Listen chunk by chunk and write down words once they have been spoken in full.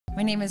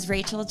My name is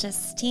Rachel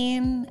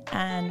Justine,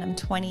 and I'm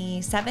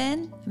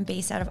 27. I'm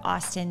based out of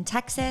Austin,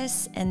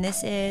 Texas, and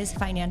this is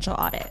Financial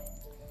Audit.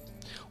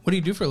 What do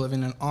you do for a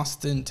living in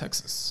Austin,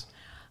 Texas?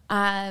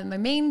 My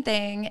main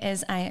thing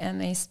is I am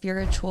a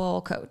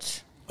spiritual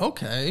coach.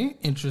 Okay,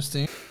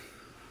 interesting.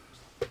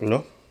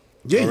 No?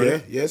 Yeah,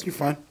 you're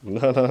fine.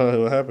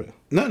 No, what happened?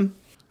 Nothing.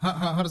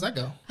 How does that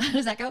go? How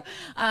does that go?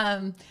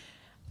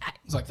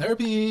 It's like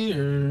therapy,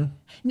 or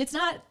It's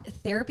not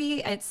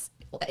therapy.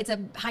 It's a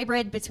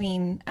hybrid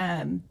between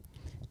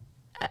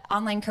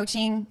online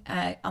coaching,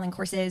 online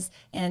courses,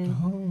 and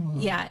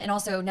and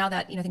also now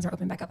that things are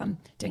open back up, I'm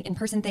doing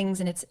in-person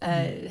things, and it's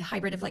a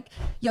hybrid of like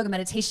yoga,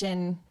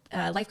 meditation,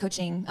 life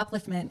coaching,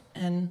 upliftment,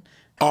 and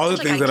all the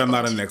things that I'm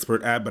not an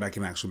expert at, but I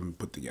can actually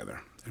put together.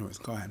 Anyways,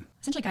 go ahead.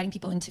 Essentially guiding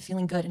people into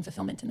feeling good and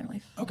fulfillment in their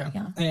life. okay.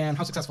 Yeah. And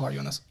how successful are you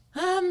in this?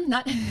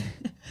 Not.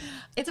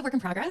 It's a work in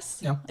progress.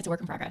 Yeah. It's a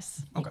work in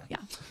progress. Okay. Yeah.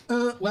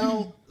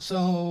 Well,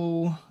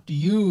 so do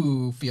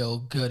you feel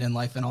good in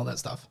life and all that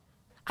stuff?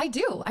 I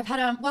do. I've had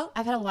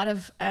a lot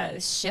of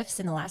shifts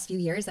in the last few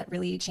years that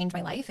really changed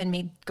my life and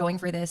made going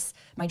for this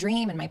my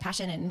dream and my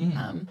passion.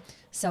 And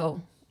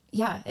so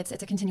yeah, it's a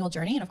continual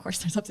journey. And of course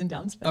there's ups and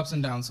downs. But. Ups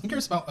and downs. I'm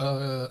curious about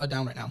a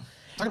down right now.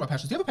 Talking about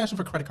passions. Do you have a passion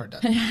for credit card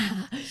debt?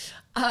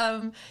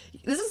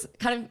 This is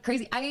kind of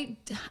crazy. I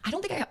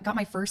don't think I got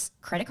my first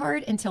credit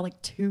card until like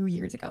 2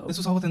 years ago. This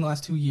was all within the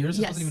last 2 years?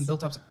 This Yes. wasn't even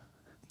built up.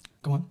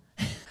 Go on.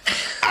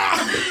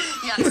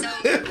 Yeah, so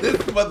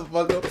This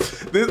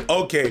motherfucker.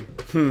 Okay.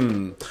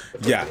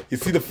 Yeah. You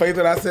see the face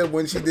that I said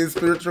when she did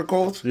spiritual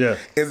coach? Yeah.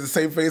 It's the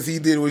same face he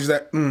did when she's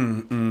like,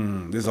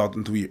 this is all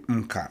in 2 years.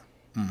 Okay.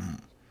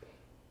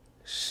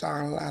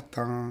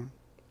 Charlatan.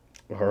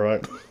 All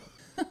right.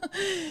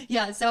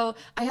 yeah, so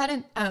I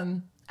hadn't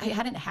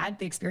had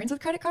the experience with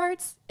credit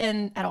cards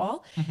at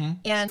all,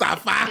 and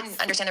I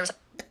didn't understand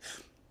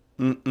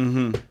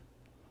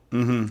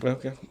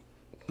Okay.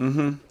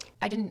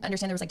 I didn't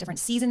understand there was like different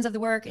seasons of the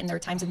work, and there were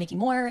times of making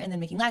more and then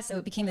making less. So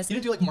it became this. You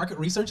didn't do like market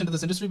research into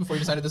this industry before you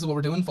decided this is what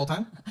we're doing full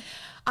time?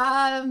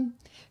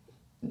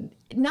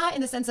 Not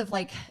in the sense of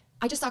like.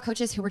 I just saw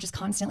coaches who were just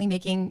constantly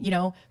making,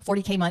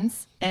 $40K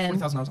months and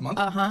 $40,000 a month?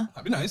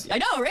 That'd be nice. I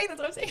know, right? That's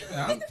what I'm saying.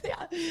 Yeah.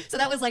 Yeah. So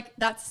that was like,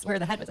 that's where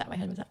my head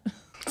was at.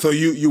 So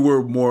you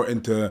were more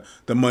into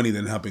the money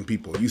than helping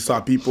people. You saw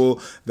people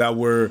that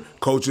were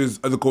coaches,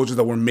 other coaches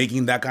that were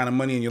making that kind of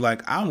money, and you're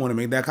like, I want to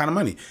make that kind of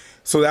money.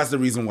 So that's the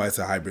reason why it's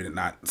a hybrid and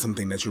not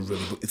something that you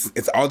really.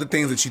 It's all the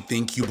things that you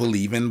think you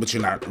believe in, but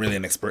you're not really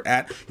an expert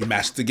at. You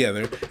mash it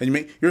together,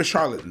 and you're a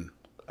charlatan.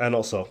 And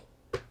also,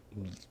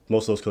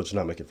 most of those coaches are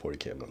not making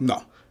 40K a month.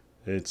 No.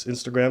 It's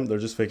Instagram. They're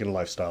just faking a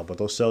lifestyle, but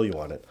they'll sell you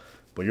on it.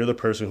 But you're the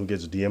person who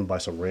gets DM'd by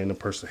some random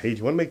person. Hey, do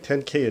you want to make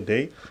 10K a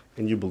day?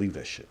 And you believe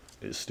that shit.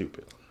 It's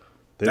stupid.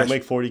 They don't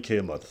make 40K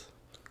a month.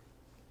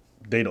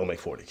 They don't make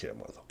 40K a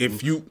month.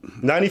 If you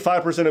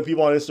 95% of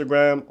people on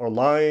Instagram are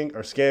lying,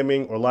 are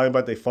scamming, or lying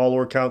about their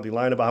follower count. They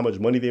lying about how much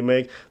money they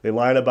make. They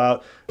lying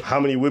about how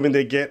many women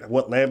they get,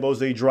 what Lambos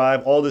they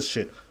drive, all this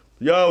shit.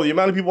 Yo, the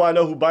amount of people I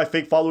know who buy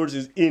fake followers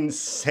is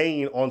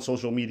insane on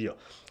social media.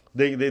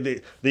 They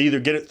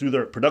either get it through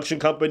their production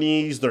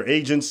companies, their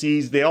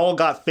agencies. They all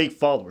got fake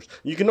followers.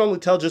 You can only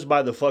tell just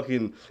by the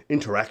fucking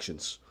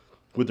interactions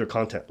with their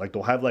content. Like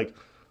they'll have like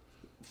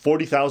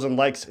 40,000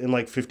 likes and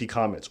like 50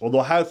 comments. Or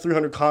they'll have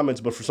 300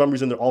 comments, but for some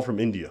reason they're all from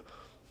India.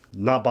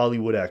 Not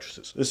Bollywood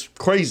actresses. It's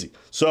crazy.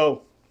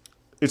 So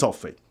it's all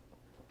fake.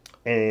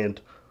 And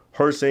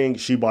her saying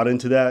she bought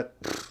into that.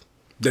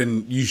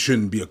 then you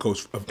shouldn't be a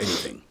coach of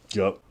anything.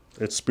 Yup.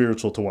 It's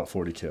spiritual to want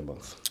 40K a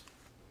month.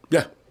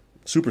 Yeah.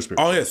 Super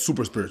spiritual. Oh yeah,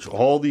 super spiritual.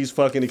 All these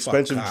fucking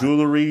expensive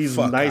jewelries,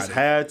 nice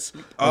hats,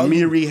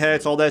 Amiri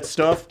hats, all that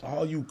stuff.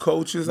 All you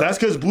coaches. That's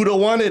because Buddha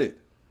wanted it.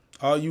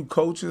 All you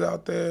coaches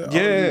out there.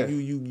 Yeah. All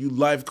you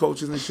life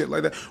coaches and shit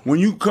like that. When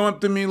you come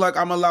up to me like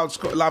I'm a life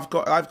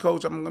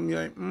coach, I'm gonna be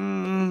like,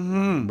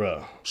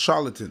 Bruh.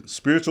 charlatan.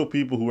 Spiritual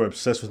people who are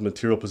obsessed with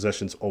material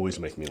possessions always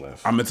make me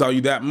laugh. I'm gonna tell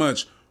you that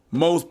much.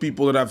 Most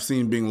people that I've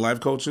seen being life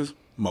coaches,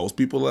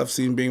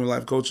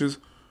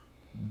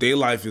 their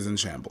life is in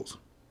shambles.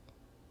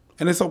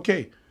 And it's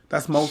okay.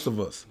 That's most of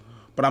us.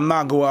 But I'm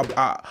not go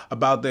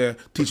about there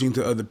teaching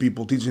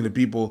the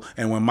people,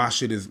 and when my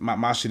shit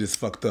is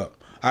fucked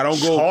up. I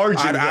don't go.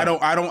 I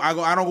don't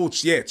go.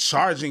 Yeah,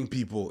 charging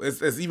people.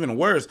 It's even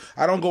worse.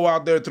 I don't go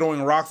out there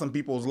throwing rocks on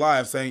people's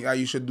lives, saying,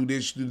 "You should do this,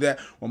 you should do that."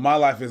 When my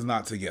life is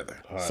not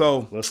together. Right,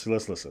 so let's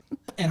listen.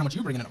 And how much are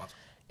you bringing in a month?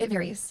 It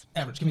varies.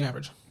 Average. Give me an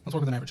average. Let's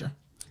work with an average here.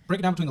 Break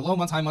it down between the low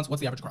months, high months.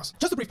 What's the average across?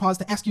 Just a brief pause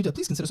to ask you to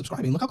please consider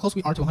subscribing. Look how close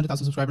we are to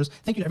 100,000 subscribers.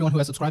 Thank you to everyone who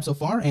has subscribed so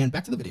far, and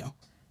back to the video.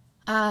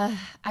 I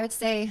would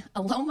say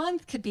a low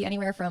month could be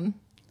anywhere from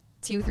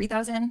 2,000 to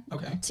 3,000.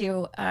 Okay.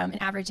 To an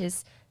average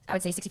is, I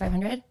would say,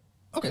 6,500.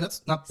 Okay,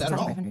 that's not bad at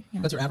all. 6,500,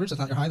 yeah. That's your average. That's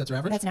not your high. That's your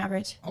average. That's an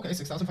average. Okay,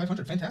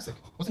 6,500. Fantastic.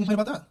 What's the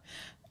complaint about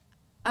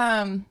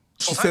that?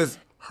 she says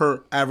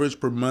her average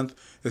per month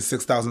is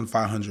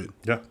 6,500.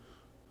 Yeah.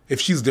 If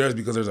she's there, it's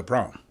because there's a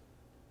problem.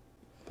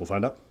 We'll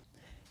find out.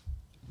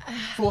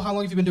 Well, how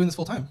long have you been doing this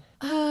full time?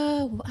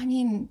 I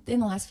mean, in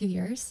the last few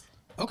years.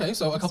 Okay,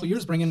 so a couple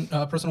years bringing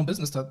personal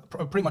business to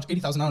pretty much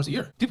 $80,000 a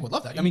year. People would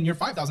love that. I mean, you're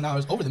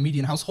 $5,000 over the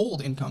median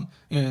household income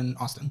in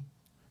Austin,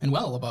 and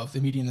well above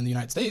the median in the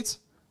United States,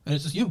 and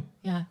it's just you.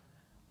 Yeah.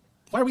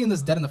 Why are we in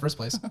this debt in the first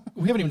place?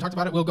 We haven't even talked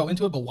about it. We'll go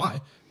into it, but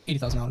why?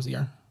 $80,000 a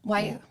year.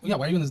 Why? Yeah,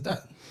 why are you in this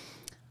debt?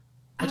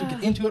 Why did you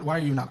get into it? Why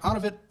are you not out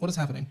of it? What is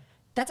happening?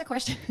 That's a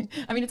question.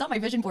 I mean, it's on my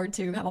vision board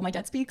to have all my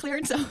debts be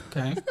cleared. So,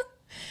 Okay.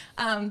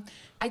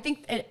 I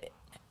think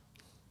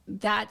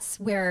that's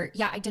where,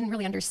 I didn't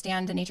really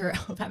understand the nature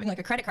of having like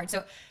a credit card.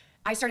 So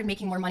I started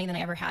making more money than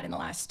I ever had in the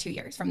last 2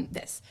 years from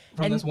this.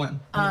 From this when?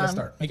 When did that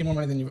start? Making more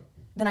money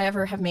than I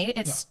ever have made.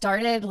 It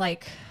started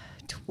like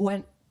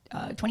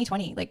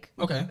 2020, like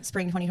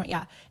spring 2020.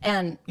 Yeah.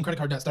 And credit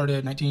card debt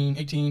started 19,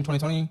 18,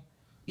 2020?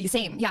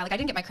 Same. Yeah. Like I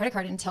didn't get my credit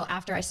card until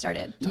after I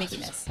started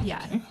making this.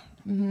 Yeah.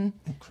 Okay.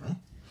 Okay.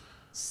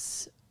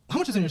 How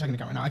much is in your checking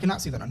account right now? I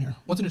cannot see that on here.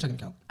 What's in your checking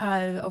account?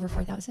 Over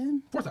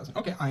 4,000. 4,000.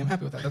 Okay, I am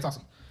happy with that. That's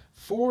awesome.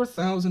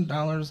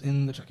 $4,000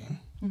 in the checking.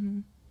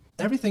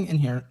 Everything in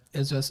here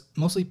is just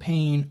mostly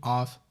paying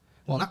off.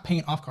 Well, not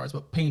paying off cards,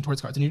 but paying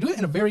towards cards. And you do it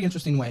in a very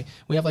interesting way.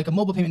 We have like a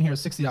mobile payment here of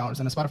 $60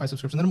 and a Spotify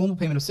subscription, then a mobile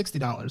payment of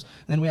 $60. And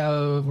then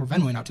we're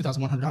Venmoing out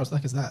 $2,100. What the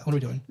heck is that? What are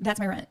we doing?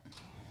 That's my rent.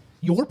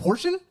 Your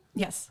portion?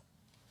 Yes.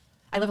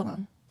 I live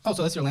alone. Oh,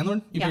 so that's your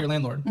landlord? You pay your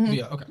landlord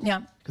via, okay.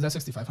 Yeah. Because that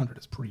 $6,500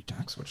 is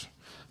pre-tax, which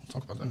we'll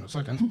talk about that in a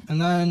second. And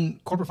then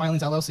corporate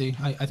filings, LLC.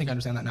 I think I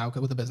understand that now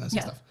with the business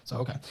and stuff. So,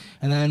 okay.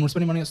 And then we're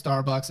spending money at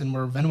Starbucks and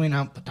we're Venmoing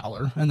out the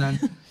dollar. And then,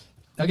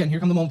 again, here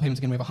come the mobile payments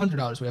again. We have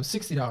 $100. We have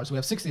 $60. We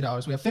have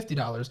 $60. We have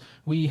 $50.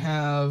 We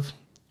have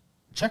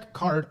check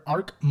card,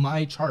 ARC,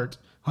 My Chart,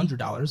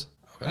 $100.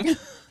 Okay.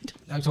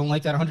 I don't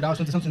like that $100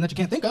 into something that you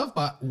can't think of,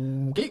 but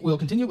okay, we'll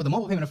continue with a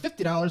mobile payment of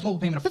 $50, mobile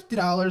payment of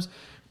 $50.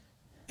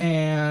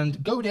 And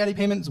GoDaddy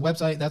payments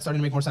website, that's starting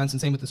to make more sense.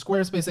 And same with the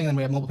Squarespace thing. And then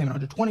we have mobile payment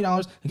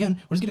 $120.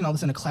 Again, we're just getting all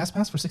this in a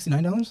ClassPass for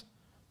 $69.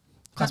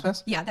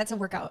 ClassPass? Yeah, that's a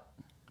workout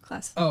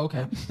class. Oh,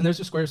 okay. And there's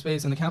your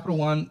Squarespace and the Capital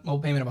One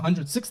mobile payment of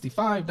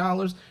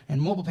 $165 and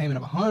mobile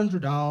payment of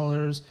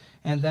 $100.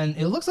 And then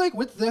it looks like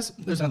with this,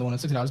 there's another one of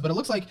 $60, but it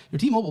looks like your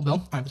T-Mobile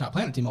bill, I have the top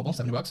plan at T-Mobile,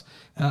 $70.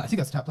 I think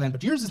that's the top plan,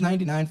 but yours is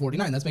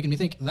 $99.49. That's making me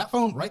think that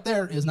phone right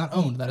there is not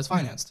owned. That is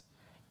financed.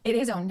 It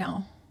is owned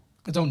now.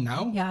 It's owned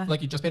now? Yeah.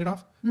 Like you just paid it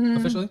off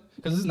officially?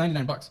 Because this is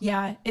 $99.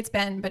 Yeah, it's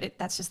been, but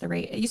that's just the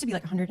rate. It used to be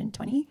like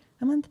 $120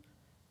 a month.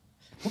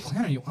 What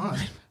plan are you on?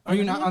 Are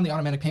you not on the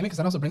automatic payment? Because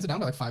that also brings it down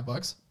to like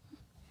 $5.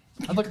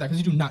 I'd look at that because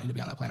you do not need to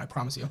be on that plan. I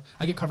promise you.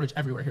 I get coverage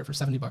everywhere here for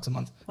 $70 a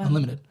month,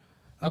 unlimited.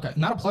 Okay,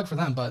 not a plug for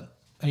them, but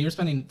you're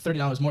spending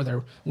 $30 more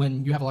there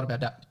when you have a lot of bad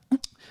debt.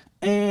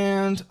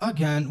 And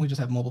again, we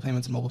just have mobile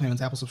payments and mobile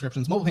payments, Apple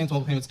subscriptions, mobile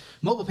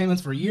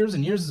payments for years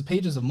and years of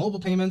pages of mobile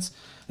payments.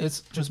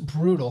 It's just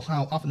brutal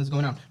how often this is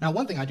going on. Now,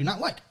 one thing I do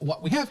not like,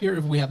 what we have here,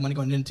 if we have money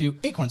going into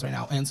Acorns right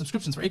now and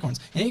subscriptions for Acorns.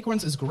 And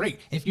Acorns is great.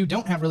 If you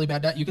don't have really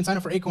bad debt, you can sign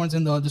up for Acorns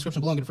in the description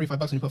below and get a free $5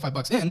 when you put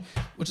 $5 in,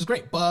 which is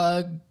great.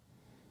 But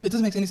it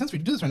doesn't make any sense for you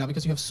to do this right now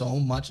because you have so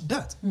much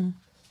debt.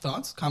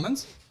 Thoughts,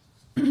 comments?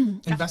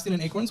 Investing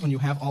in Acorns when you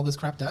have all this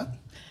crap debt?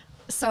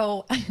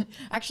 So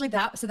actually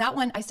that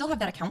one, I still have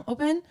that account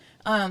open.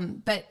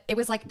 But it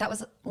was like, that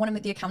was one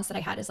of the accounts that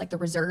I had is like the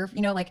reserve,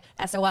 you know, like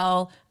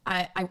SOL,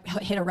 I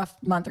hit a rough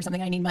month or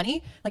something. I need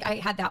money. Like I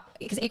had that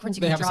because Acorns,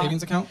 you they can have draw. A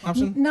savings account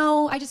option?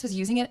 No, I just was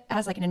using it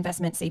as like an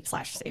investment savings.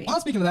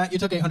 Well, speaking of that, you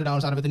took $800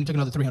 out of it, then you took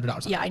another $300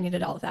 out. Yeah, I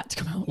needed all of that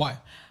to come out. Why?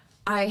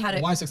 I had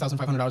it. Why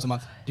 $6,500 a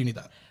month? Do you need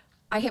that?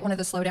 I hit one of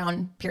the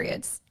slowdown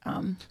periods.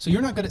 So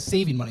you're not good at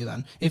saving money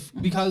then.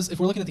 Because if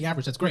we're looking at the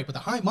average, that's great. But the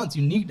high months,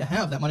 you need to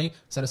have that money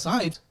set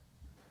aside.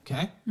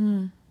 Okay?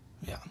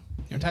 Yeah.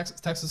 You're in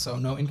Texas, so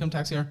no income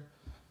tax here.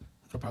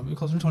 It'll probably be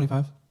closer to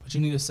 25. But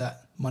you need to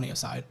set money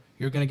aside.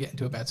 You're going to get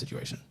into a bad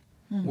situation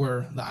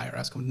where the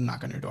IRS comes to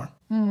knock on your door.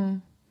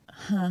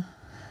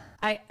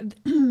 I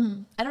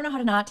don't know how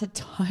to not to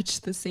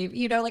touch the safe.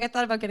 You know, like I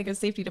thought about getting a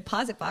safety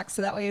deposit box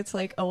so that way it's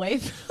like away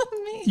from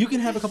me. You can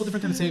have a couple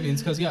different kind of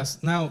savings because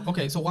yes. Now,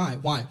 okay, so why?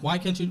 Why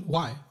can't you?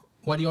 Why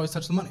do you always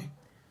touch the money?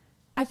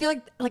 I feel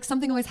like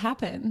something always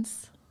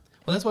happens.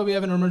 Well, that's why we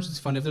have an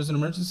emergency fund. If there's an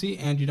emergency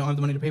and you don't have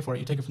the money to pay for it,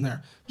 you take it from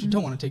there. But you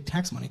don't want to take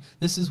tax money.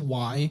 This is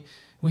why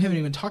we haven't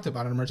even talked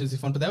about an emergency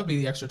fund, but that would be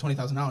the extra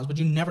 $20,000. But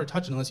you never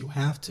touch it unless you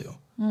have to.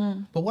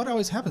 But what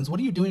always happens? What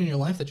are you doing in your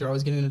life that you're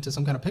always getting into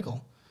some kind of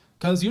pickle?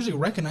 Because usually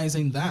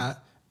recognizing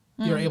that,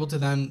 you're able to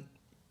then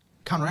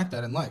counteract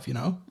that in life, you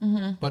know?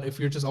 But if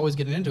you're just always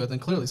getting into it, then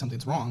clearly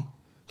something's wrong.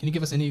 Can you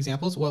give us any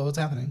examples? Well, what's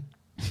happening?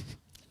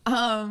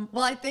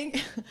 Well, I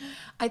think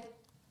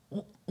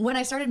when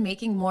I started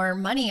making more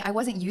money, I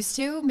wasn't used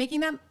to making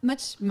that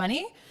much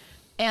money.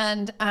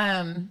 And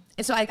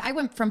so I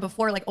went from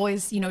before, like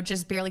always, you know,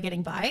 just barely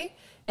getting by.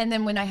 And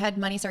then when I had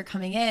money start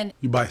coming in.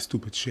 You buy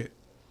stupid shit.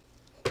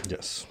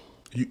 Yes.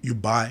 You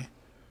buy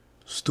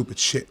stupid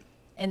shit.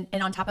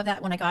 and on top of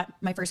that, when I got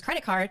my first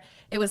credit card,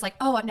 it was like,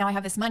 oh, now I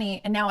have this money,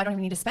 and now I don't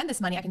even need to spend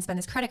this money. I can spend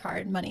this credit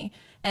card money.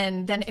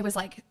 And then it was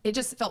like, it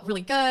just felt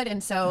really good.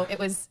 And so it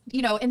was,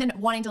 you know, and then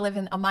wanting to live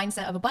in a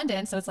mindset of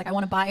abundance. So it's like, I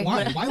want to buy.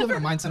 Why? Why live in a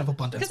mindset of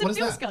abundance? Because What it is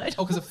feels that? good.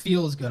 Oh, because it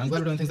feels good. I'm glad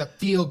we're doing things that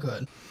feel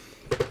good.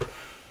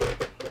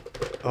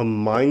 A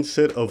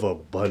mindset of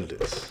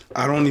abundance.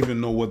 I don't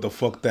even know what the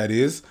fuck that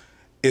is.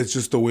 It's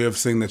just a way of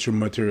saying that you're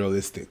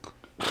materialistic.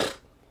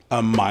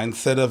 A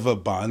mindset of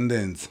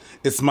abundance.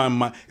 It's my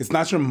mind. It's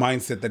not your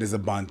mindset that is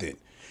abundant.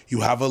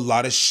 You have a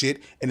lot of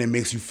shit and it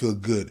makes you feel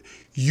good.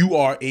 You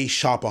are a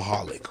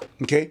shopaholic.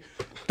 Okay?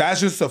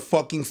 That's just a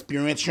fucking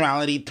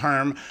spirituality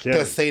term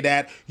to say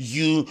that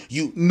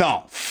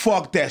no,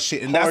 fuck that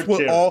shit. And that's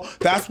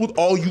what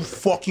all you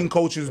fucking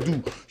coaches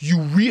do. You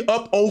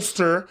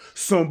reupholster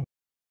some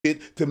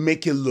to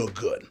make it look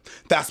good.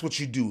 That's what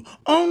you do.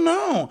 Oh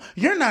no,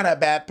 you're not a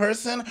bad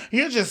person.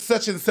 You're just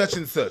such and such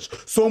and such.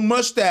 So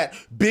much that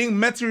being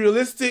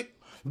materialistic,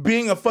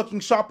 being a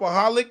fucking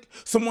shopaholic,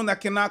 someone that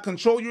cannot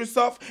control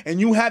yourself, and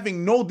you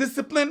having no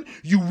discipline,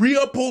 you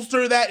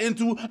reupholster that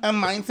into a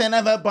mindset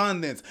of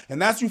abundance. And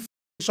that's what you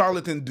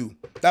charlatans do.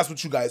 That's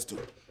what you guys do.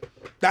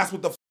 That's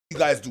what the you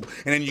guys do.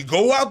 And then you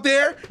go out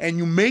there and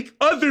you make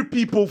other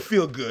people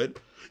feel good.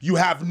 You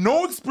have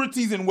no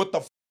expertise in what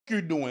the you're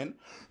doing,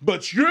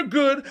 but you're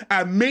good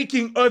at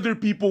making other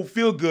people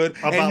feel good.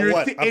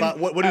 About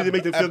what? What do they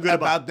make them feel good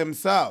about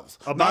themselves?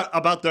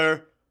 About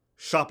their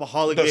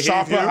shopaholic The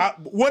behavior?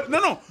 What?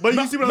 No. But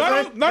you see what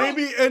I'm saying?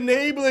 Maybe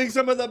enabling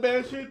some of the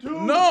bad shit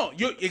too. No,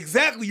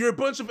 you're a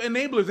bunch of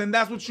enablers, and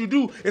that's what you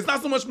do. It's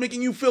not so much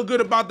making you feel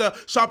good about the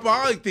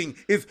shopaholic thing.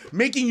 It's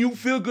making you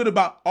feel good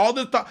about all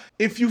the thought.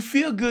 If you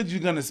feel good,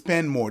 you're gonna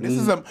spend more.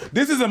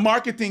 This is a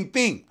marketing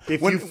thing.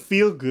 If you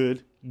feel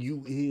good,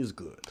 you is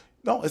good.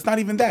 No, it's not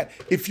even that.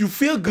 If you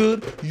feel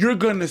good, you're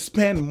gonna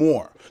spend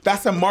more.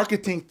 That's a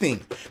marketing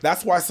thing.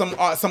 That's why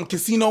some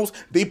casinos,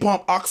 they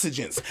pump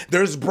oxygens.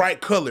 There's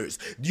bright colors.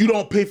 You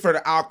don't pay for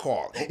the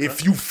alcohol. Okay.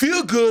 If you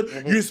feel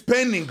good, you're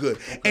spending good.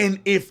 And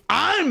if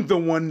I'm the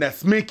one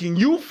that's making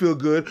you feel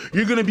good,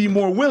 you're gonna be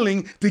more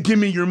willing to give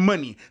me your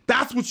money.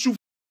 That's what you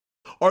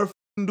are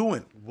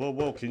doing.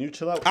 Whoa, can you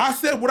chill out? I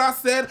said what I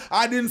said.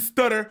 I didn't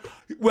stutter.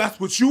 That's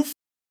what you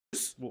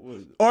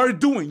are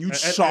doing. You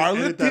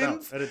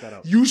charlatans. Edit that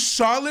out. You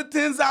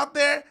charlatans out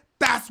there,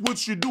 that's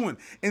what you're doing.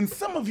 And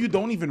some of you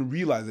don't even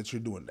realize that you're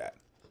doing that.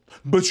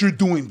 But you're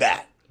doing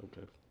that.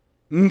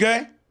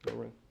 Okay? All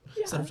right.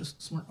 Instead of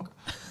just smart. Okay.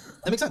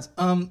 That makes sense.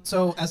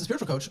 So as a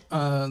spiritual coach,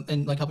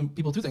 and like helping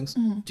people do things,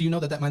 do you know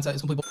that mindset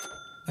is completely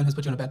and has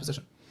put you in a bad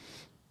position?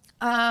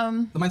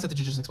 The mindset that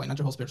you just explained, not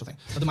your whole spiritual thing,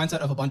 but the mindset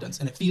of abundance,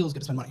 and it feels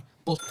good to spend money.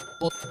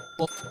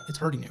 It's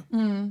hurting you.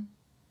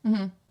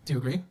 Do you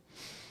agree?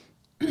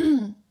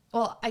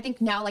 Well, I think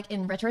now, like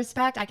in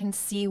retrospect, I can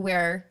see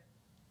where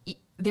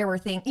there were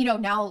things, you know,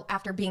 now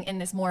after being in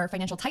this more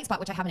financial tight spot,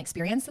 which I haven't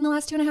experienced in the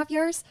last 2.5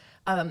 years,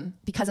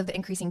 because of the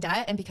increasing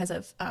debt and because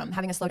of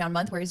having a slowdown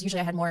month, whereas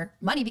usually I had more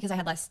money because I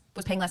had was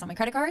paying less on my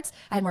credit cards.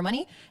 I had more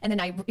money, and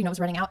then I, was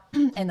running out,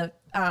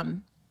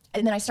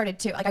 and then I started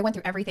to, I went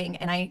through everything,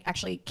 and I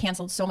actually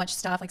canceled so much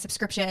stuff, like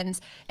subscriptions,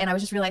 and I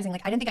was just realizing,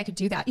 I didn't think I could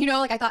do that.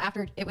 I thought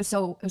after it was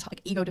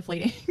like ego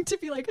deflating to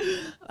be like,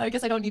 I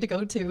guess I don't need to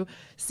go to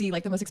see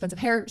like the most expensive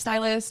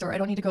hairstylist, or I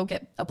don't need to go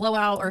get a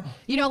blowout, or,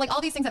 like all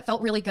these things that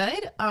felt really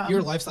good.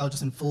 Your lifestyle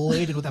just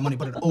inflated with that money,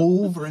 but it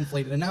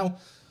overinflated, and now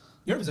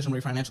you're in a position where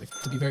you're financially,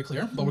 to be very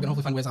clear, but we're gonna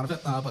hopefully find ways out of it.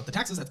 But the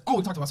taxes, that's all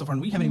we talked about so far,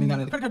 and we haven't even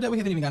gotten into the credit card debt, we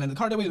haven't even gotten into the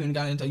car debt, we haven't even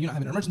gotten into you not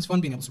having an emergency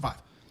fund, being able to survive.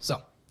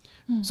 So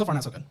far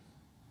not so good.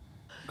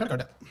 Credit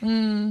card debt.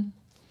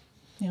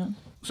 Yeah.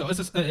 So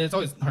it's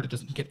always hard to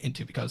just get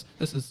into because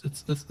this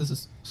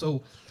is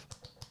so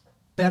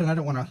bad, and I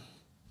don't want to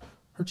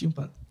hurt you,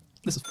 but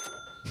this is.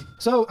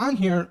 So on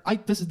here,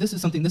 this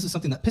is something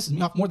that pisses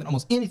me off more than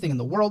almost anything in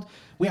the world.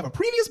 We have a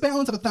previous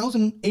balance of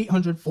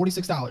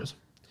 $1,846,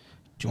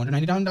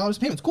 $299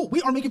 payments. Cool,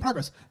 we are making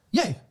progress.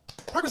 Yay,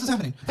 progress is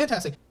happening.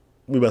 Fantastic.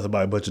 We about to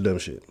buy a bunch of dumb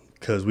shit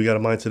because we got a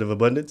mindset of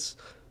abundance.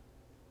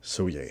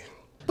 So yay.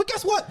 But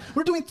guess what?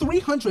 We're doing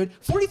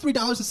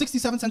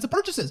 $343.67 of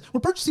purchases.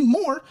 We're purchasing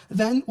more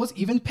than was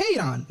even paid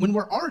on when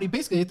we're already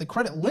basically at the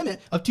credit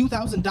limit of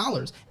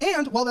 $2,000.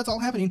 And while that's all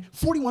happening,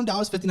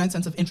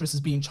 $41.59 of interest is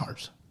being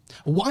charged.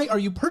 Why are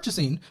you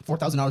purchasing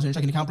 $4,000 in your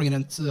checking account, bringing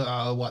in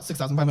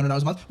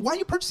 $6,500 a month? Why are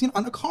you purchasing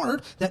on a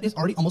card that is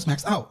already almost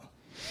maxed out?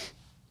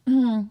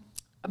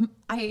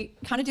 I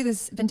kind of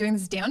been doing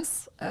this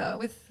dance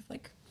with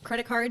like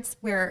credit cards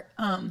where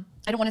I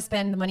don't want to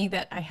spend the money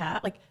that I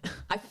have. Like,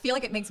 I feel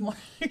like it makes more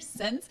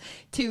sense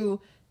to,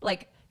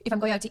 like, if I'm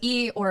going out to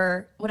eat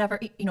or whatever,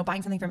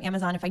 buying something from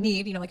Amazon if I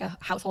need, like a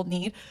household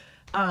need,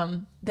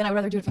 then I would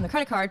rather do it from the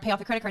credit card, pay off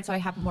the credit card so I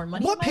have more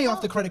money. What pay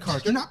off the credit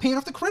card? You're not paying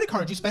off the credit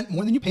card. You spent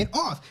more than you paid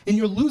off, and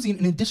you're losing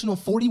an additional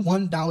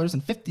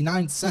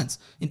 $41.59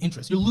 in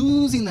interest. You're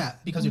losing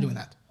that because you're doing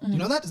that. Do you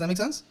know that? Does that make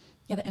sense?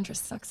 Yeah, the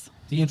interest sucks.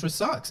 The interest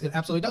sucks. It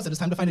absolutely does. It is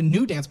time to find a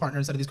new dance partner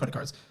instead of these credit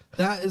cards.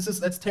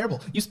 That's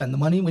terrible. You spend the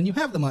money when you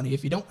have the money.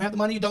 If you don't have the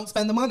money, you don't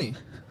spend the money.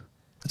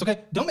 It's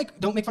okay. Don't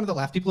make fun of the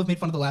laugh. People have made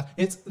fun of the laugh.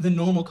 It's the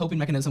normal coping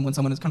mechanism when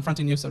someone is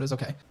confronting you, so it is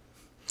okay.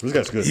 This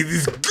guy's good.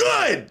 He's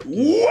good.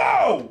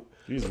 Whoa.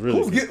 He's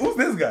really good. Who's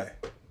this guy?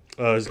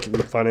 His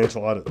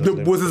financial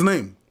audit. What's his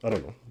name? I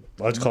don't know.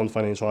 I just call him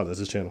financial audit. That's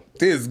his channel.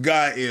 This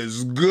guy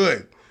is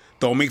good.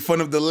 Don't make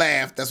fun of the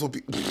laugh. That's what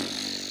people...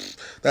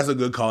 That's a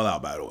good call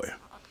out, by the way.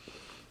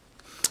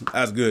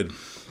 That's good.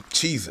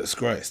 Jesus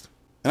Christ.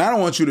 And I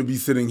don't want you to be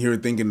sitting here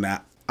thinking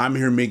that I'm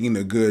here making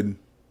the good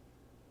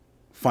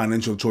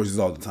financial choices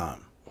all the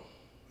time.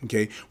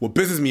 Okay? What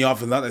pisses me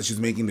off is not that she's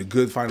making the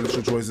good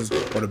financial choices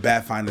or the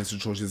bad financial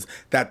choices.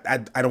 That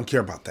I don't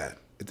care about that.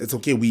 It's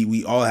okay.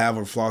 We all have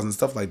our flaws and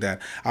stuff like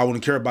that. I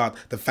wouldn't care about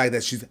the fact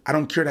that I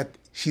don't care that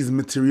she's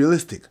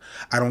materialistic.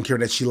 I don't care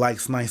that she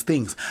likes nice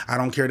things. I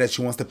don't care that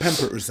she wants to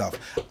pamper herself.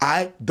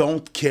 I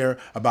don't care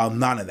about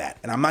none of that.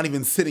 And I'm not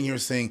even sitting here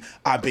saying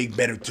I make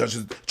better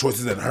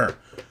choices than her.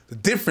 The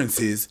difference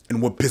is,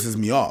 and what pisses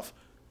me off.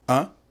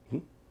 Huh?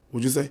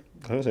 What'd you say?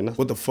 I didn't say nothing.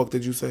 What the fuck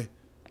did you say?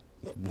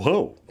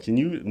 Whoa. Can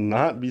you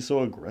not be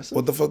so aggressive?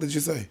 What the fuck did you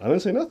say? I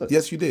didn't say nothing.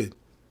 Yes, you did.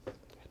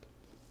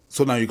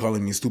 So now you're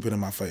calling me stupid in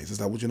my face. Is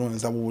that what you're doing?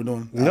 Is that what we're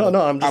doing? No,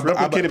 I'm just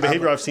replicating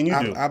behavior I've seen you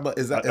do.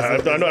 Is that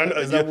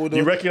what we're doing?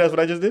 You recognize what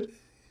I just did?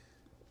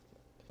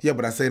 Yeah,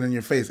 but I say it in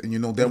your face, and you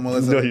know damn well.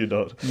 No, you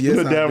don't. Yes, you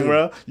know I damn do.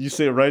 well. You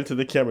say it right into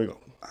the camera and go,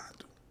 I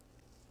do.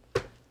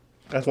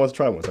 I just want to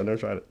try once. I never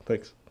tried it.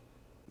 Thanks.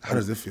 How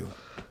does it feel?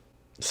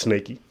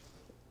 Snaky.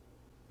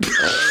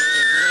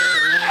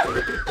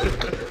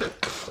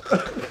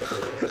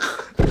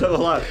 Tell a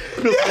lot.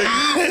 Feels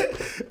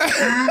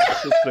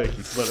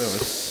snaky. But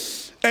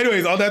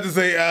Anyways, all that to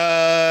say,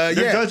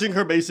 They're judging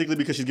her basically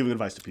because she's giving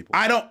advice to people.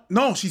 I don't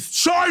know. She's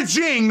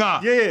charging.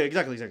 Yeah,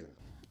 exactly.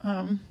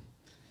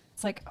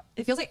 It's like,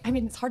 it feels like, I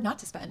mean, it's hard not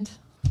to spend.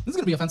 This is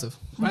going to be offensive.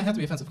 I have to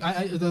be offensive.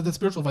 The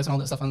spiritual advice and all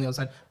that stuff on the other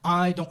side,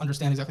 I don't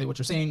understand exactly what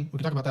you're saying. We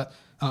can talk about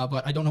that,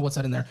 but I don't know what's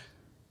said in there.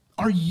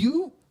 Are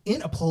you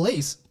in a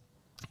place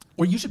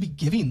where you should be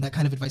giving that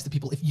kind of advice to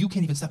people if you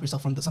can't even stop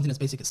yourself from something as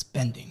basic as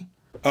spending?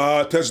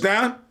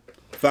 Touchdown.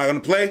 Flag on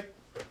the play.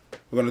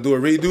 We're going to do a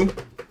redo,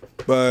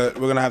 but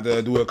we're going to have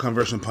to do a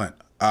conversion punt.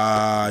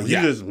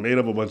 You just made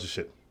up a bunch of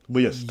shit.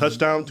 But yes,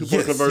 touchdown,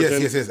 2-point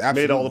conversion. Yes,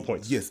 absolutely. Made all the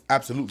points. Yes,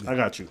 absolutely. I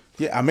got you.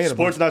 Yeah, I made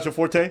Sports not your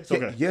forte? It's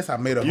okay. Yes, I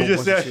made a You whole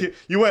just bunch of said, shit.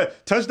 you went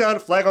touchdown,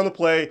 flag on the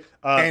play.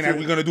 And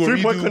we're going to do a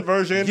 3-point redo.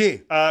 conversion.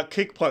 Yeah.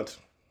 Kick punt.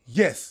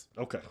 Yes.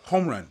 Okay.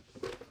 Home run.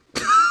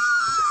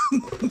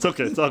 It's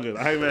okay. It's all good.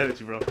 I ain't mad at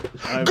you, bro.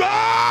 Goal!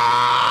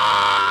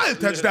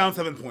 Touchdown,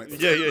 7 points.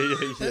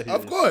 Yeah.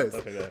 Of course.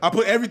 Okay, I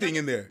put everything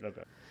in there.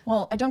 Okay.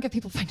 Well, I don't give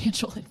people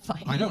financial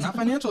advice. I know, not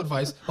financial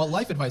advice, but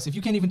life advice. If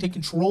you can't even take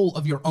control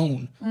of your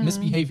own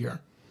misbehavior,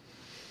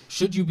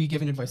 should you be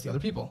giving advice to other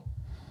people?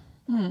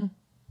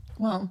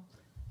 Well,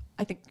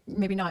 I think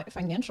maybe not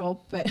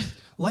financial, but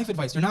Life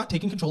advice. You're not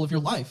taking control of your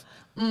life.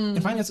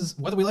 And finances,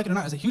 whether we like it or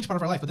not, is a huge part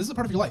of our life, but this is a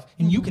part of your life,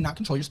 and you cannot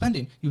control your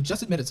spending. You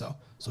just admitted so.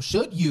 So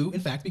should you, in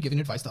fact, be giving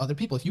advice to other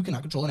people if you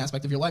cannot control an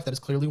aspect of your life that is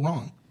clearly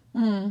wrong?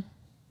 I'm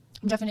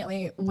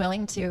definitely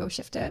willing to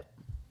shift it.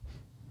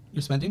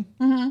 You're spending?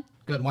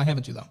 Good. Why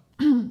haven't you, though?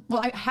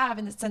 Well, I have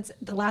in the sense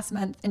the last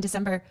month in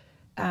December,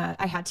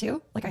 I had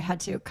to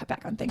cut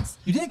back on things.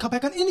 You didn't cut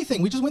back on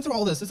anything. We just went through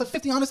all this. It's like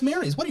 50 honest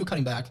Marys. What are you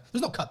cutting back?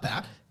 There's no cut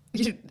back.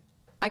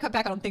 I cut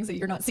back on things that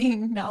you're not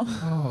seeing now.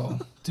 Oh,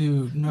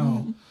 dude,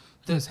 no.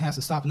 This has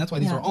to stop, and that's why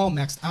these are all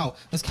maxed out.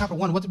 This Capital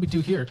One, what did we do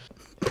here?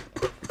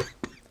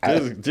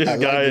 This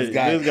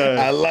guy.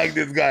 I like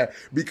this guy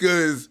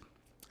because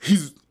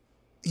he's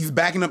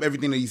backing up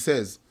everything that he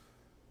says.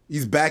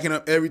 He's backing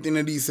up everything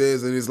that he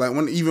says, and it's like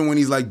even when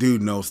he's like,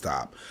 "Dude, no,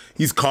 stop."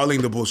 He's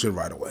calling the bullshit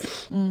right away.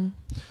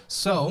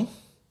 So,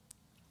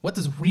 what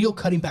does real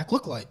cutting back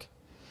look like?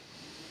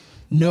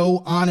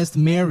 No honest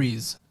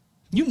Marys.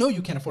 You know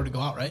you can't afford to go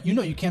out, right? You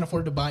know you can't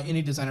afford to buy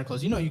any designer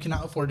clothes. You know you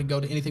cannot afford to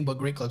go to anything but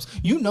great clubs.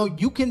 You know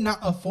you cannot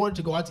afford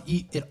to go out to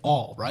eat at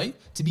all, right?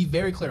 To be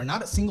very clear,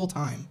 not a single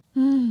time.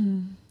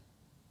 I'm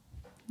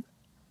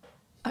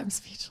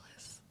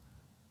speechless.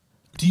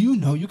 Do you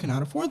know you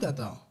cannot afford that,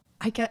 though?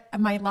 I get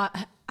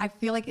I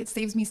feel like it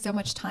saves me so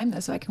much time though,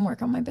 so I can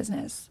work on my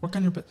business. Work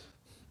on your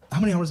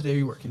How many hours a day are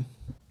you working?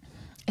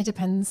 It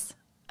depends.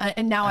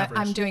 And now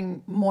I'm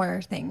doing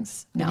more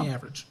things now. Give me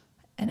average.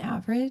 An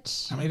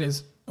average? How many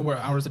days or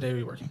hours a day are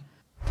you working?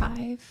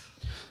 5.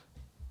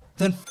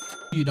 Then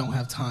you don't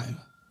have time.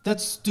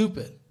 That's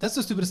stupid. That's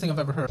the stupidest thing I've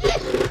ever heard.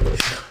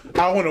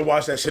 I want to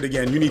watch that shit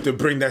again. You need to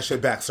bring that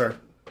shit back, sir.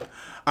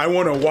 I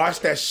want to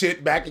watch that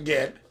shit back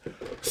again,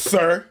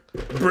 sir.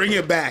 Bring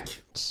it back.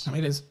 How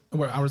many days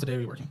or hours a day are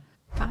you working?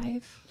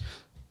 5.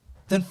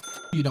 Then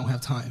you don't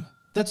have time.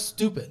 That's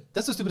stupid.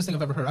 That's the stupidest thing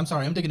I've ever heard. I'm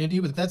sorry, I'm digging into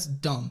you, but that's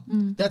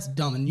dumb. That's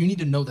dumb, and you need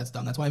to know that's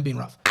dumb. That's why I'm being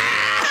rough.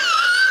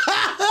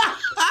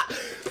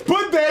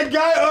 Put that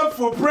guy up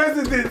for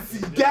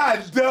presidency.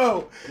 God,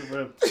 no.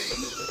 Good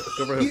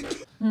for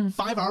him.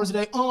 5 hours a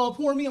day. Oh,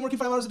 poor me. I'm working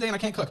 5 hours a day and I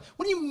can't cook.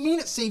 What do you mean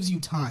it saves you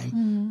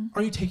time?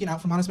 Are you taking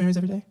out from Honest Marys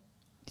every day?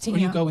 Or do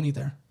you go and eat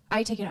there?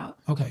 I take it out.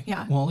 Okay.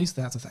 Yeah. Well, at least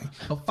that's a thing.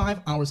 But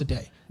 5 hours a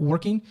day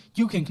working,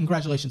 you can,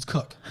 congratulations,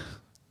 cook.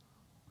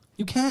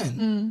 You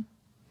can.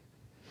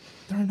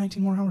 There are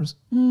 19 more hours.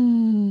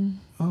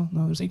 Oh,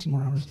 no, there's 18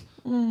 more hours.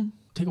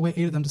 Take away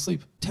 8 of them to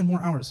sleep. 10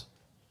 more hours.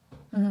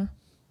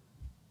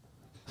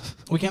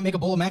 We can't make a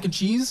bowl of mac and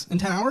cheese in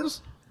 10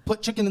 hours?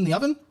 Put chicken in the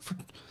oven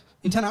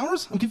in 10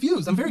 hours? I'm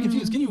confused. I'm very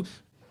confused.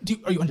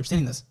 Are you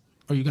understanding this?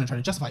 Or are you going to try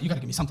to justify it? You got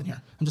to give me something here.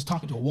 I'm just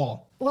talking to a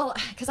wall. Well,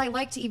 because I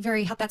like to eat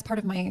very healthy. That's part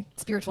of my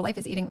spiritual life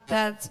is eating.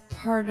 That's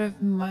part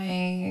of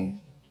my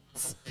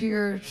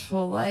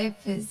spiritual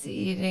life is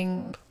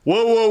eating.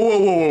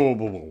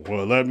 Whoa.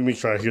 Let me make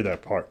sure I hear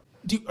that part.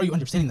 Are you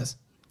understanding this?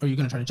 Or are you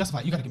going to try to justify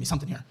it? You got to give me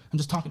something here. I'm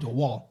just talking to a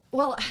wall.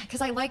 Well,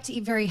 because I like to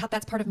eat very healthy.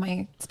 That's part of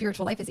my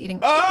spiritual life is eating.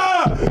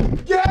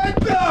 Get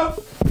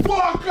the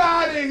fuck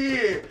out of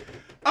here!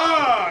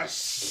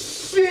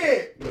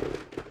 Shit!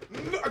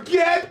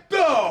 Get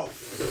the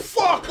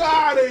fuck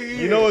out of here!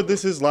 You know what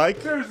this is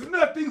like? There's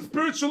nothing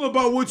spiritual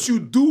about what you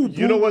do, boo.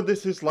 You know what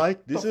this is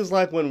like? This is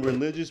like when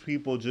religious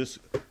people just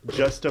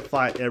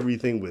justify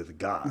everything with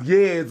God. Yeah,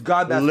 it's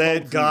God that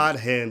let God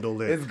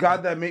handle it. It's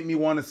God that made me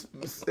want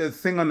to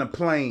sing on the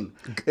plane.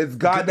 It's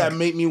God that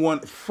made me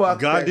want fuck.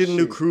 God that didn't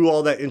shit. accrue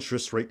all that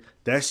interest rate.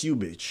 That's you,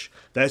 bitch.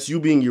 That's you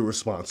being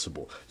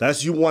irresponsible.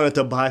 That's you wanting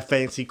to buy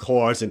fancy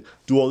cars and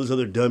do all this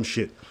other dumb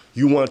shit.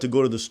 You wanted to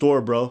go to the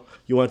store, bro.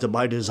 You wanted to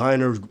buy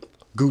designer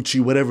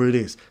Gucci, whatever it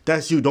is.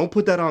 That's you. Don't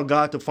put that on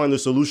God to find the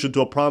solution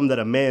to a problem that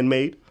a man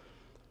made.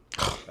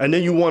 And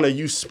then you want to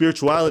use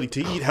spirituality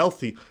to eat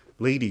healthy.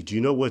 Lady, do you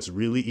know what's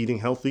really eating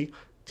healthy?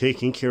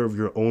 Taking care of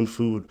your own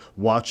food,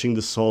 watching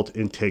the salt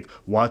intake,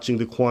 watching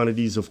the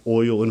quantities of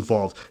oil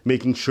involved,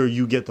 making sure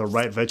you get the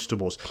right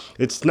vegetables.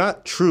 It's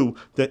not true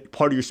that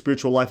part of your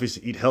spiritual life is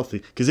to eat healthy,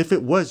 because if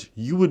it was,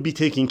 you would be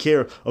taking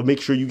care of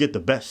make sure you get the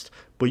best.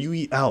 But you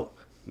eat out,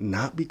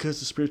 not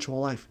because of spiritual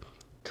life,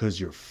 because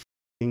you're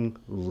f***ing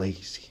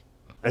lazy.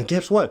 And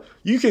guess what?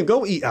 You can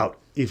go eat out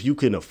if you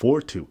can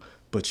afford to,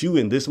 but you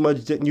in this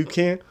much that you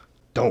can,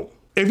 don't.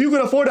 If you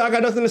can afford it, I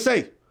got nothing to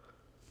say.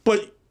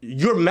 But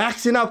you're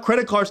maxing out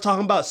credit cards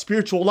talking about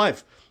spiritual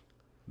life.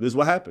 This is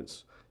what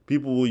happens.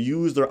 People will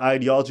use their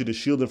ideology to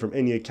shield them from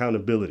any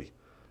accountability.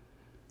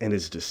 And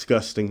it's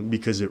disgusting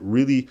because it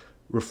really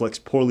reflects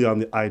poorly on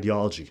the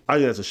ideology. I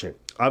think that's a shame.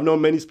 I've known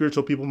many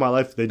spiritual people in my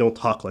life. They don't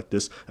talk like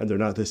this and they're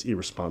not this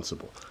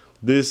irresponsible.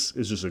 This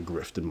is just a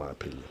grift in my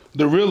opinion.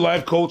 The real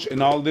life coach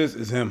in all this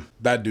is him.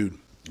 That dude.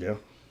 Yeah.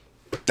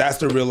 That's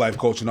the real life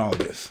coach in all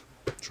this.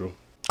 True.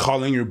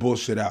 Calling your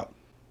bullshit out.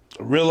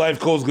 A real life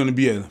coach is going to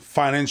be a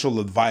financial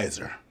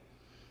advisor,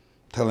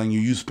 telling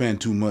you spend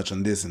too much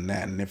on this and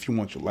that, and if you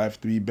want your life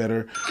to be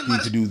better, you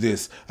need to do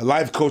this. A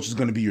life coach is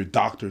going to be your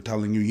doctor,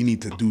 telling you need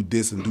to do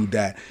this and do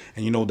that,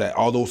 and you know that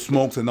all those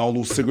smokes and all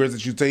those cigarettes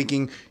that you're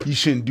taking, you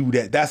shouldn't do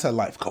that. That's a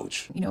life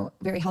coach. You know,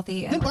 very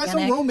healthy and Then buy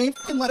organic. some romaine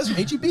fucking lettuce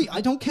from HEB.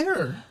 I don't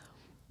care.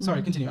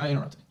 Sorry, continue. I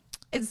interrupted.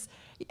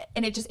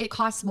 It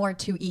costs more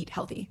to eat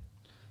healthy,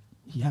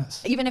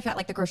 Yes. even if at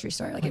like the grocery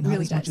store. Like But it not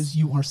really as much does. as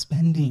you are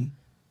spending.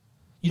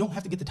 You don't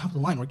have to get the top of the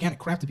line organic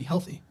crap to be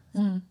healthy.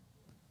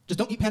 Just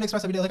don't eat Panda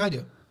Express every day like I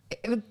do.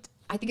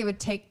 I think it would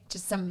take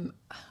just some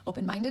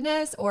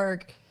open-mindedness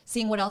or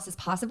seeing what else is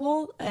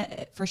possible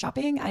for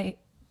shopping.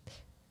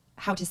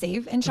 How to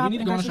save and shop. We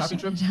need to go on a shopping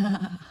grocery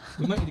trip.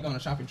 We might need to go on a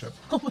shopping trip.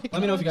 Oh my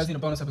Let me know if you guys need a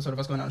bonus episode of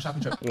us going on a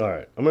shopping trip. All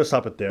right, I'm going to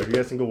stop it there. You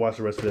guys can go watch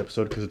the rest of the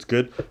episode because it's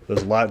good.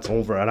 There's a lot. It's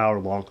over an hour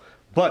long.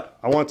 But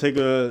I want to take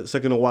a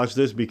second to watch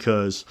this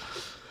because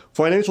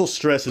financial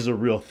stress is a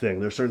real thing.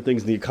 There's certain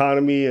things in the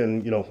economy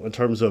and, you know, in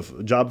terms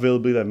of job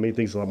availability that made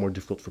things a lot more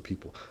difficult for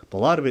people. But a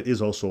lot of it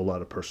is also a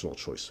lot of personal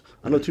choice.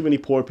 I know too many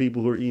poor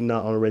people who are eating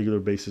out on a regular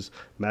basis,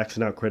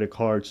 maxing out credit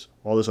cards,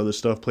 all this other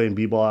stuff, playing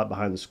b-ball out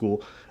behind the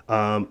school.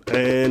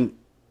 And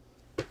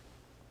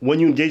when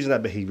you engage in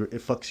that behavior,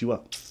 it fucks you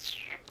up.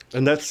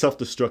 And that's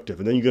self-destructive.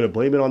 And then you're going to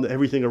blame it on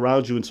everything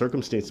around you and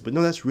circumstances. But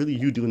no, that's really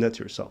you doing that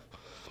to yourself.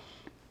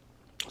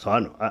 So I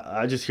don't know.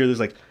 I just hear this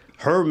like,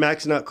 her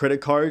maxing out credit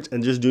cards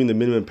and just doing the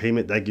minimum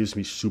payment, that gives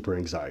me super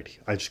anxiety.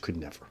 I just could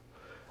never.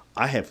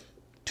 I have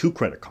 2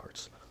 credit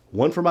cards.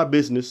 One for my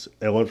business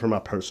and one for my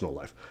personal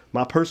life.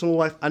 My personal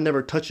life, I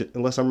never touch it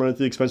unless I'm running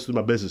through the expenses of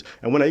my business.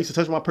 And when I used to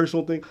touch my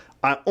personal thing,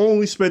 I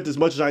only spent as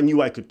much as I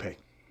knew I could pay.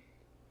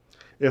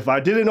 If I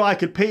didn't know I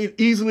could pay it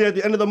easily at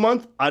the end of the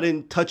month, I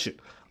didn't touch it.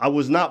 I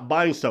was not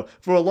buying stuff.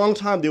 For a long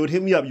time, they would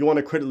hit me up. You want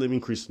a credit limit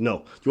increase?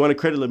 No. You want a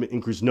credit limit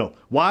increase? No.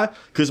 Why?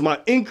 Because my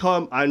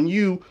income, I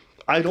knew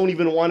I don't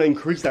even want to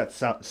increase that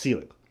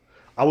ceiling.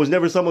 I was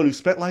never someone who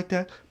spent like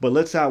that, but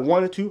let's say I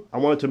wanted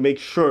to make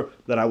sure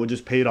that I would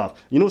just pay it off.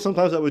 You know what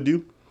sometimes I would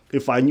do?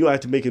 If I knew I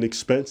had to make an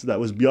expense that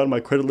was beyond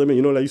my credit limit,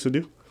 you know what I used to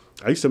do?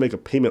 I used to make a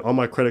payment on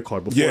my credit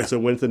card before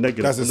it went to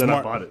negative, and then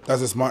I bought it.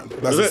 That's a smart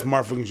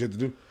fucking shit to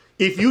do.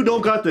 If you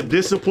don't got the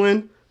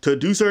discipline to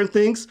do certain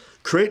things,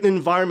 create an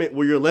environment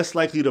where you're less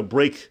likely to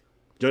break.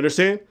 Do you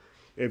understand?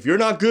 If you're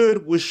not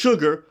good with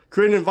sugar,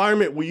 create an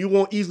environment where you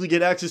won't easily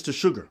get access to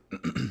sugar.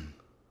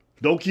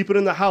 Don't keep it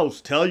in the house.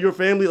 Tell your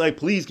family, like,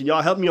 please, can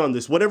y'all help me on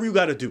this? Whatever you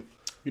got to do.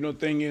 You know the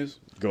thing is,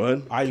 Go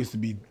ahead. I used to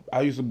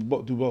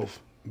do both.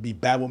 Be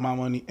bad with my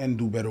money and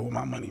do better with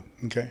my money.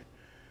 Okay.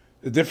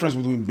 The difference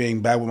between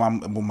being bad with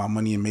my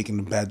money and making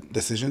the bad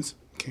decisions,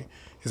 okay,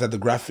 is that the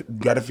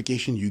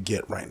gratification you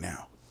get right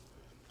now,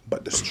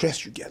 but the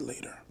stress you get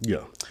later.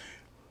 Yeah.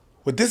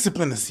 With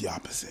discipline, it's the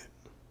opposite.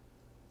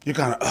 You're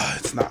kind of,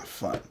 it's not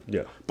fun.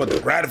 Yeah. But the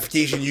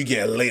gratification you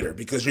get later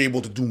because you're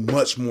able to do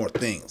much more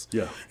things.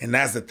 Yeah. And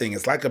that's the thing.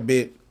 It's like a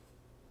bit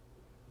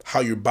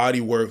how your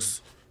body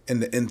works in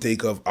the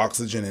intake of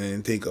oxygen and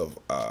intake of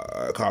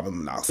carbon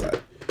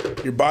monoxide.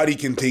 Your body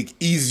can take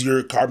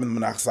easier carbon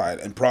monoxide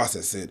and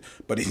process it,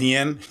 but in the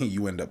end,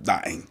 you end up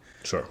dying.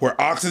 Sure. Where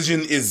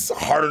oxygen is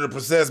harder to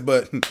process,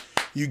 but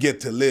you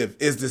get to live.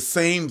 It's the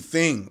same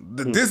thing.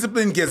 The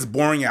discipline gets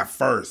boring at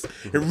first.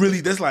 It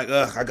really, that's like,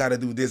 I got to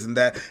do this and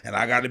that, and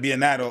I got to be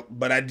an adult.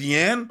 But at the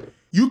end,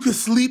 you could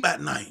sleep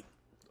at night.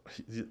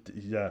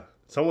 Yeah.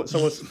 Someone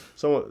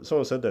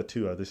said that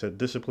too. They said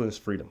discipline is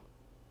freedom.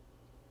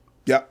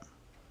 Yeah.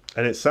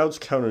 And it sounds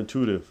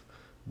counterintuitive,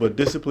 but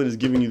discipline is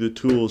giving you the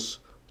tools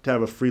to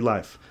have a free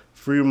life,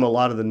 free from a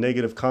lot of the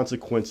negative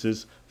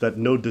consequences that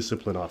no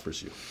discipline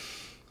offers you.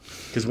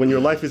 Because when your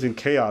life is in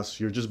chaos,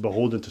 you're just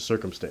beholden to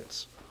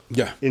circumstance.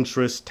 Yeah.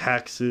 Interest,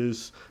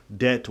 taxes,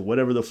 debt,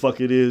 whatever the fuck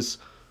it is.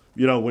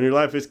 You know, when your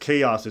life is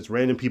chaos, it's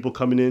random people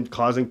coming in,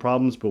 causing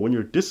problems. But when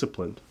you're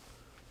disciplined,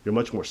 you're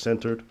much more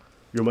centered.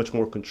 You're much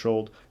more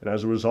controlled. And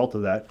as a result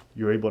of that,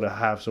 you're able to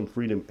have some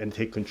freedom and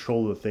take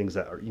control of the things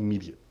that are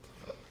immediate.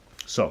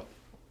 So,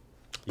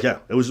 yeah,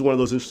 it was just one of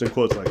those interesting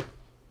quotes like,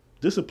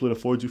 discipline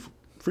affords you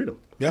freedom.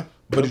 Yeah.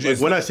 But Like,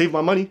 when I save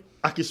my money,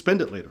 I can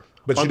spend it later.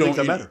 But on you things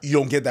that don't matter. you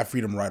don't get that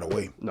freedom right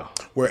away. No.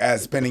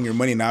 Whereas spending your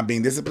money not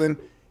being disciplined,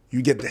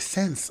 you get the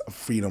sense of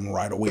freedom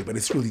right away, but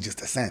it's really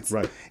just a sense.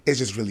 Right. It's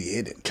just really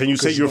hidden. Can you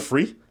say you're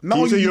free? No,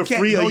 Can you say you you're can't.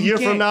 free No, a you year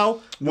can't. from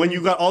now when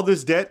you got all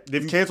this debt,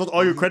 they've canceled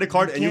all your credit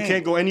card and you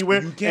can't go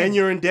anywhere You can't. and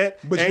you're in debt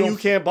But you and don't- you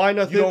can't buy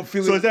nothing. you don't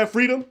feel so it- is that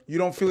freedom? You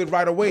don't feel it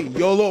right away.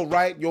 YOLO,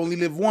 right? You only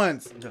live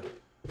once.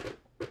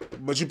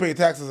 But you pay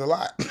taxes a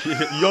lot.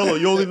 YOLO,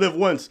 you only live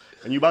once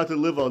and you're about to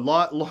live a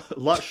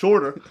lot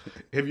shorter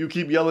if you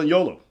keep yelling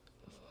YOLO.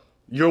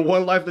 Your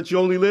one life that you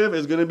only live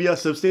is going to be a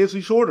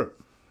substantially shorter.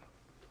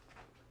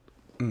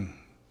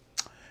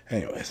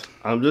 Anyways.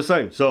 I'm just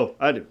saying. So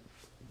I do.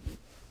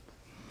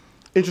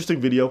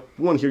 Interesting video.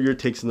 We want to hear your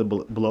takes in the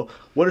below.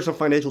 What are some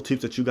financial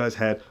tips that you guys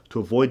had to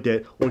avoid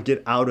debt or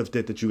get out of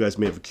debt that you guys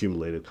may have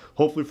accumulated?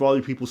 Hopefully for all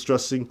you people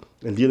stressing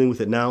and dealing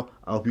with it now,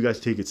 I hope you guys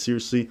take it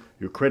seriously.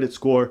 Your credit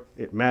score,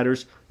 it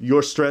matters.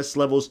 Your stress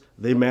levels,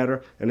 they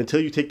matter. And until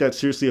you take that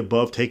seriously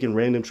above taking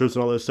random trips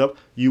and all that stuff,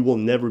 you will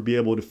never be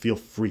able to feel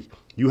free.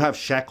 You have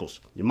shackles.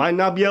 You might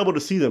not be able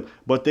to see them,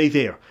 but they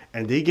there.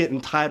 And they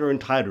getting tighter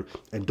and tighter.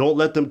 And don't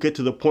let them get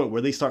to the point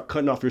where they start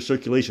cutting off your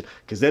circulation.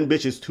 Because then,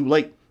 bitch, it's too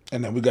late.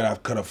 And then we gotta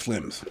cut up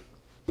flims.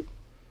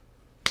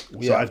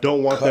 So I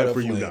don't want that for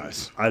you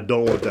guys. I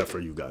don't want that for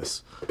you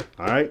guys.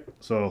 All right?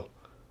 So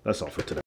that's all for today.